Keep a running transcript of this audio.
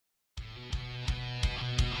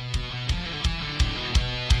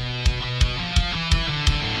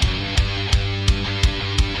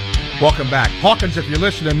Welcome back. Hawkins, if you're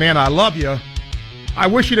listening, man, I love you. I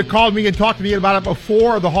wish you'd have called me and talked to me about it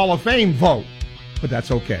before the Hall of Fame vote, but that's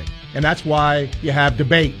okay. And that's why you have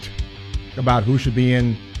debate about who should be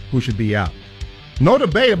in, who should be out. No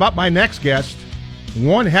debate about my next guest.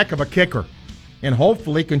 One heck of a kicker, and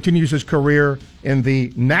hopefully continues his career in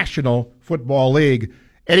the National Football League.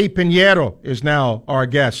 Eddie Piñeiro is now our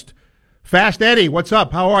guest. Fast Eddie, what's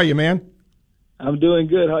up? How are you, man? I'm doing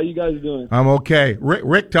good. How you guys doing? I'm okay.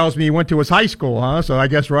 Rick tells me he went to his high school, huh? So I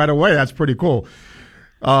guess right away, that's pretty cool.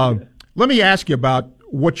 Let me ask you about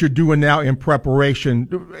what you're doing now in preparation.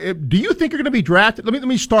 Do you think you're going to be drafted? Let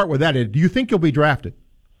me start with that, Eddie. Do you think you'll be drafted?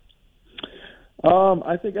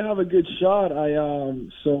 I think I have a good shot. I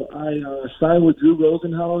signed with Drew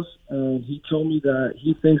Rosenhaus, and he told me that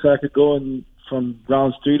he thinks I could go in from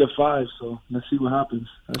rounds 3 to 5. So let's see what happens.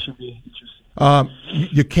 That should be interesting.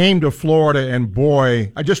 You came to Florida, and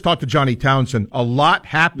boy, I just talked to Johnny Townsend. A lot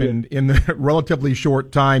happened in the relatively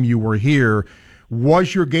short time you were here.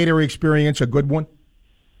 Was your Gator experience a good one?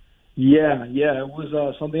 Yeah. It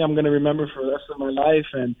was something I'm going to remember for the rest of my life,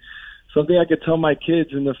 and something I could tell my kids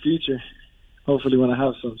in the future. Hopefully, when I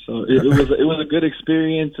have some. So it was a good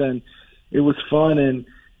experience, and it was fun, and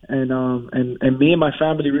me and my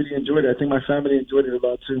family really enjoyed it. I think my family enjoyed it a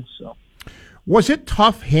lot too. So. Was it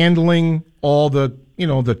tough handling all the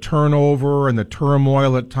turnover and the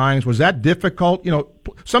turmoil at times? Was that difficult?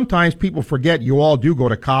 Sometimes people forget you all do go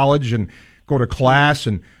to college and go to class,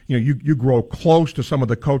 and you grow close to some of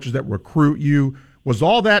the coaches that recruit you. Was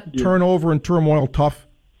all that turnover and turmoil tough?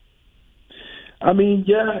 I mean,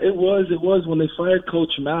 yeah, it was. It was. When they fired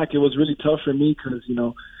Coach Mack, it was really tough for me because,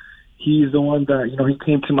 he's the one that, he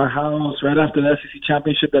came to my house right after the SEC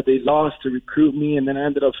championship that they lost to recruit me, and then I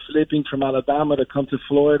ended up flipping from Alabama to come to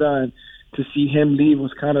Florida, and to see him leave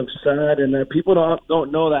was kind of sad. And people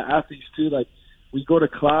don't know that athletes too, like, we go to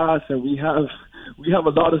class and we have a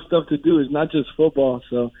lot of stuff to do. It's not just football,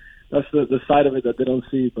 so that's the side of it that they don't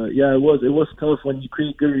see. But yeah, it was tough when you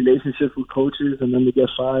create good relationships with coaches and then they get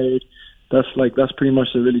fired. That's pretty much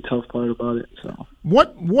the really tough part about it. So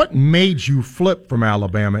what made you flip from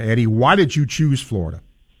Alabama, Eddie? Why did you choose Florida?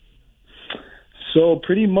 So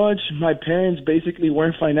pretty much my parents basically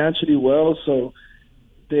weren't financially well, so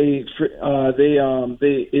if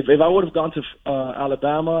I would have gone to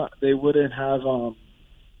Alabama, they wouldn't have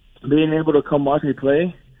been able to come watch me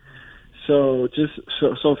play. So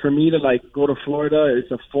for me to go to Florida,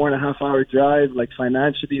 it's a 4.5-hour drive. Like,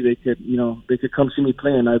 financially, they could come see me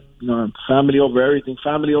play, and family over everything,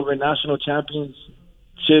 family over national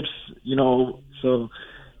championships. So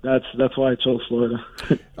that's why I chose Florida.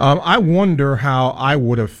 I wonder how I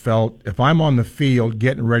would have felt if I'm on the field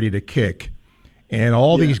getting ready to kick, and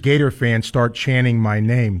all these Gator fans start chanting my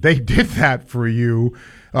name. They did that for you.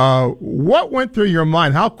 What went through your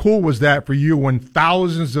mind? How cool was that for you when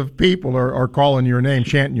thousands of people are calling your name,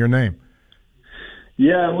 chanting your name?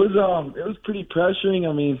 Yeah, it was pretty pressuring.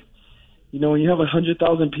 I mean, when you have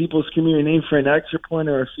 100,000 people screaming your name for an extra point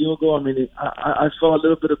or a field goal, I mean, I felt a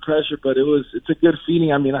little bit of pressure, but it's a good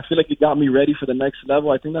feeling. I mean, I feel like it got me ready for the next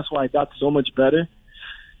level. I think that's why I got so much better.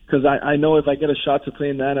 Because I know if I get a shot to play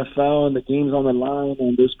in the NFL and the game's on the line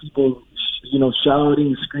and there's people,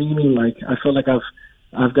 shouting, screaming, like, I feel like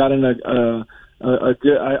I've gotten a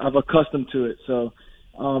good. I've accustomed to it. So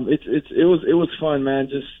it was fun, man.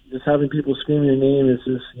 Just having people screaming your name is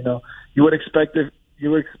just you would expect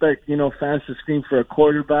fans to scream for a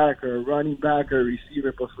quarterback or a running back or a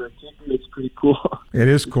receiver, but for a kicker, it's pretty cool. It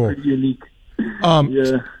is cool. It's pretty unique.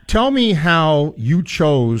 Tell me how you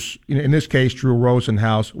chose, in this case, Drew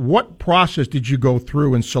Rosenhaus. What process did you go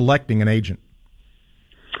through in selecting an agent?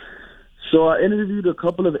 So I interviewed a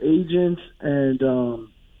couple of agents, and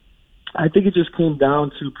I think it just came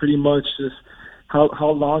down to pretty much just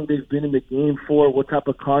how long they've been in the game for, what type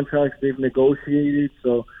of contracts they've negotiated.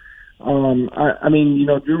 So, I mean,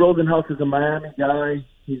 Drew Rosenhaus is a Miami guy.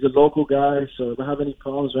 He's a local guy, so if I have any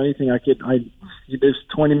problems or anything, he lives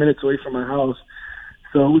 20 minutes away from my house.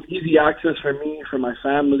 So it was easy access for me, for my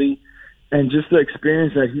family, and just the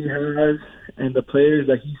experience that he has and the players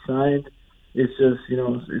that he signed. It's just,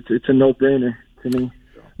 it's a no-brainer to me.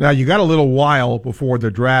 Now, you got a little while before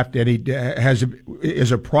the draft, Eddie.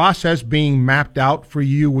 Is a process being mapped out for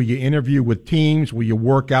you? Will you interview with teams? Will you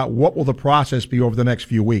work out? What will the process be over the next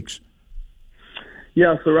few weeks?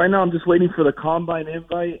 Yeah, so right now I'm just waiting for the combine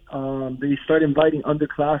invite. They start inviting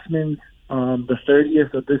underclassmen the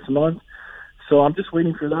 30th of this month. So I'm just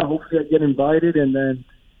waiting for that. Hopefully I get invited, and then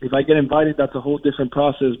if I get invited, that's a whole different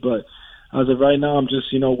process. But as of right now, I'm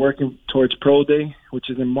just, working towards Pro Day, which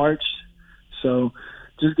is in March. So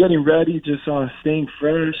just getting ready, just staying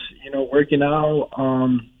fresh, working out,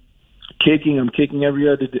 kicking. I'm kicking every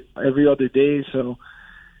other day. So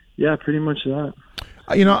yeah, pretty much that.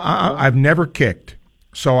 I've never kicked,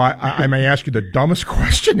 so I may ask you the dumbest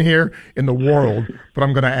question here in the world, but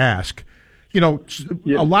I'm going to ask. A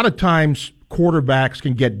lot of times quarterbacks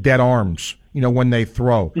can get dead arms, when they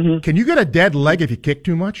throw. Mm-hmm. Can you get a dead leg if you kick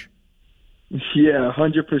too much? Yeah,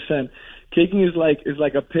 100%. Kicking is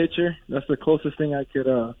like a pitcher. That's the closest thing I could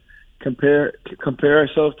compare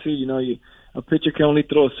ourselves to. A pitcher can only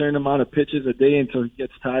throw a certain amount of pitches a day until he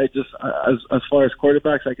gets tired. Just as far as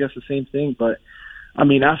quarterbacks, I guess the same thing. But I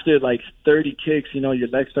mean, after like 30 kicks, your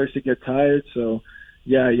leg starts to get tired. So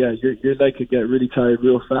yeah, your leg could get really tired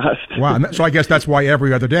real fast. Wow. So I guess that's why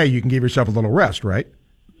every other day you can give yourself a little rest, right?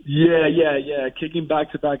 Yeah. Kicking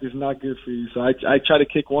back to back is not good for you. So I try to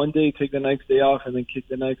kick one day, take the next day off, and then kick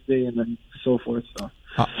the next day, and then so forth. So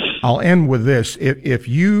I'll end with this. If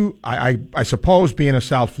you, I suppose, being a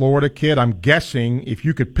South Florida kid, I'm guessing if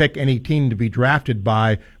you could pick any team to be drafted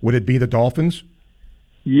by, would it be the Dolphins?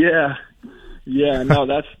 Yeah. No,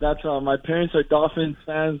 that's my parents are Dolphins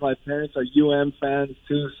fans. My parents are UM fans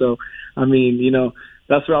too. So I mean,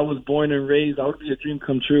 that's where I was born and raised. That would be a dream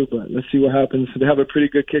come true, but let's see what happens. They have a pretty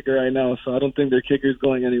good kicker right now, so I don't think their kicker is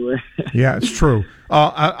going anywhere. Yeah, it's true.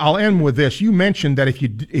 I'll end with this. You mentioned that if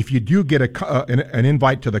you do get an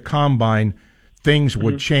invite to the Combine, things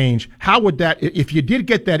would change. How would that, if you did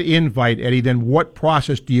get that invite, Eddie, then what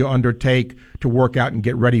process do you undertake to work out and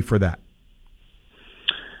get ready for that?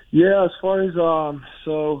 Yeah, as far as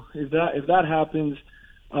so if that happens,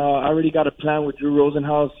 I already got a plan with Drew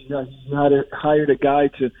Rosenhaus. He hired a guy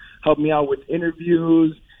to help me out with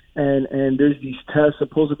interviews, and there's these tests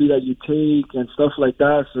supposedly that you take and stuff like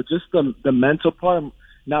that. So just the mental part,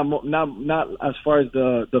 not as far as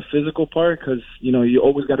the physical part, because you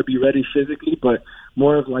always got to be ready physically, but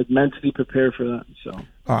more of like mentally prepared for that. So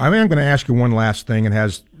I'm going to ask you one last thing. It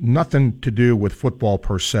has nothing to do with football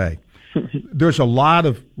per se. There's a lot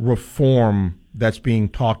of reform that's being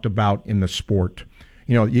talked about in the sport.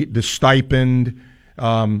 The stipend,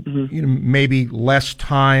 maybe less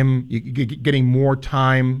time, getting more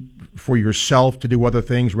time for yourself to do other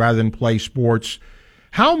things rather than play sports.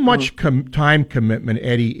 How much time commitment,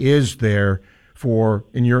 Eddie, is there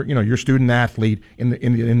in your student athlete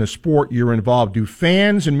in the sport you're involved? Do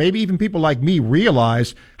fans and maybe even people like me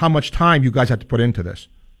realize how much time you guys have to put into this?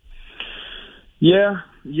 Yeah,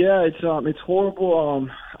 it's horrible.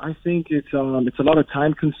 I think it's a lot of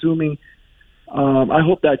time consuming. I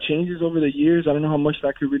hope that changes over the years. I don't know how much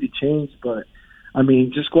that could really change, but I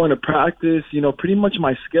mean, just going to practice, pretty much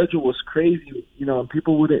my schedule was crazy, and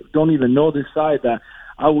people don't even know this side that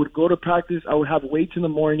I would go to practice, I would have weights in the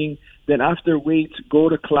morning, then after weights, go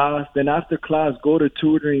to class, then after class, go to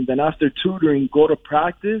tutoring, then after tutoring, go to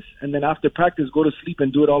practice, and then after practice, go to sleep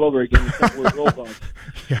and do it all over again except with robots.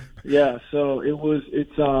 Yeah, so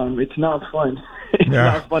it's not fun. It's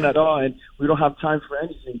not fun at all, and we don't have time for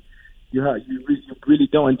anything. You really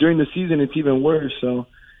don't. And during the season, it's even worse. So,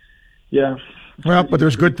 yeah. Well, but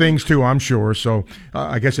there's good things too, I'm sure. So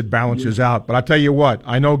I guess it balances out. But I tell you what,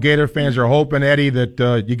 I know Gator fans are hoping, Eddie,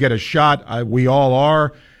 that you get a shot. We all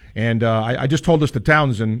are. And I just told this to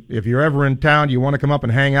Townsend. If you're ever in town, you want to come up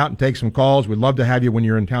and hang out and take some calls, we'd love to have you when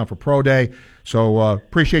you're in town for Pro Day. So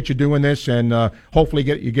appreciate you doing this, and hopefully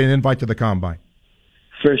you get an invite to the Combine.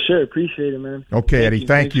 For sure. Appreciate it, man. Okay, Eddie.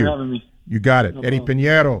 Thank you. Thanks for having me. You got it. No Eddie problem.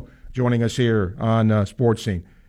 Piñeiro joining us here on Sports Scene.